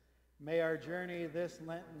 May our journey this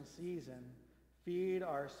Lenten season feed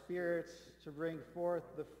our spirits to bring forth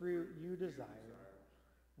the fruit you desire.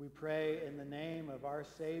 We pray in the name of our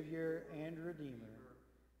Savior and Redeemer,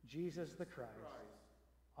 Jesus the Christ.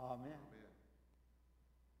 Amen.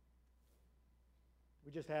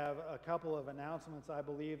 We just have a couple of announcements, I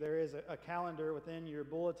believe. There is a calendar within your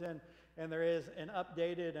bulletin, and there is an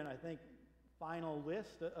updated and I think final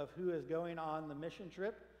list of who is going on the mission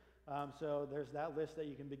trip. So there's that list that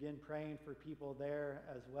you can begin praying for people there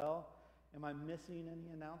as well. Am I missing any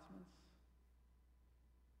announcements?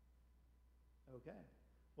 Okay.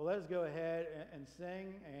 Well, let us go ahead and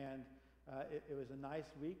sing. And it was a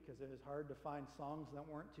nice week because it was hard to find songs that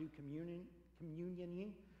weren't too communion-y.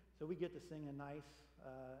 So we get to sing a nice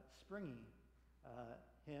springy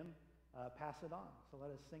hymn, Pass It On. So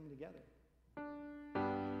let us sing together.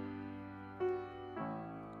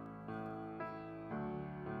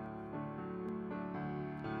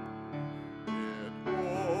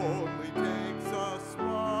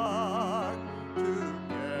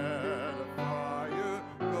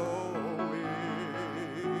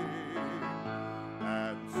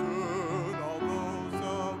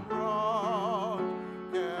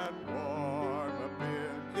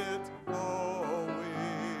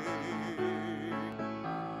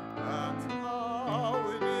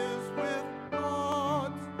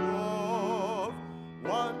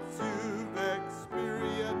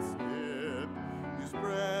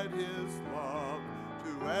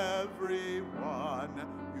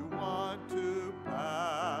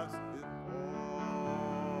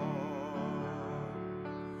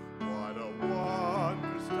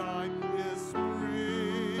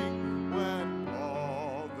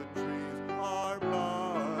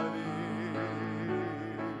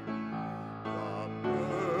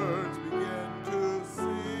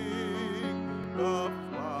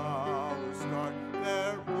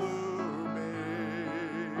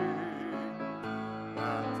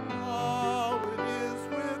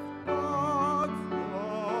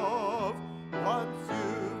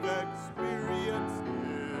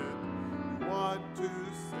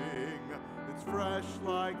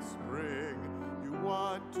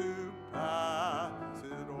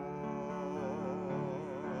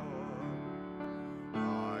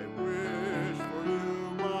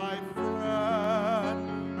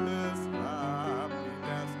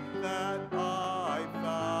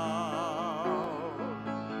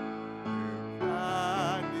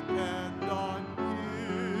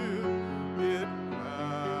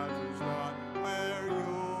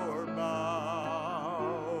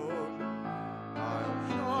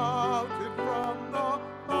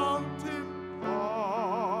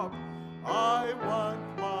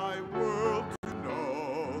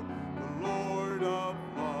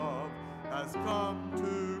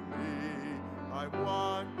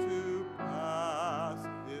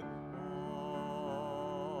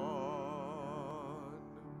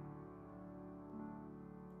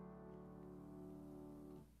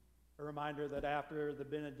 A reminder that after the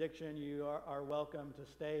benediction, you are welcome to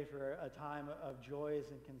stay for a time of joys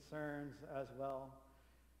and concerns as well.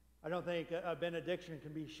 I don't think a benediction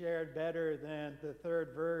can be shared better than the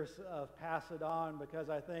third verse of Pass It On, because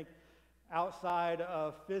I think outside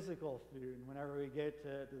of physical food, whenever we get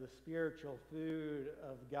to the spiritual food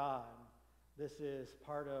of God, this is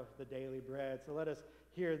part of the daily bread. So let us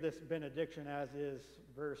hear this benediction, as is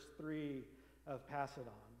verse 3 of Pass It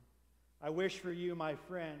On. I wish for you, my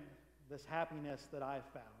friend, this happiness that I've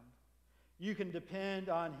found. You can depend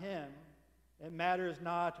on him. It matters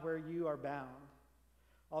not where you are bound.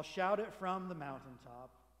 I'll shout it from the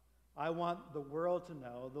mountaintop. I want the world to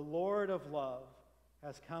know the Lord of love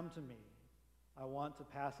has come to me. I want to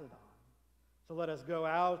pass it on. So let us go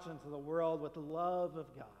out into the world with the love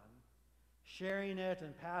of God, sharing it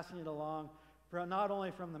and passing it along, not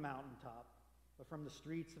only from the mountaintop, but from the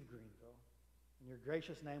streets of Greenville. In your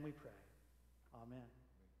gracious name we pray. Amen.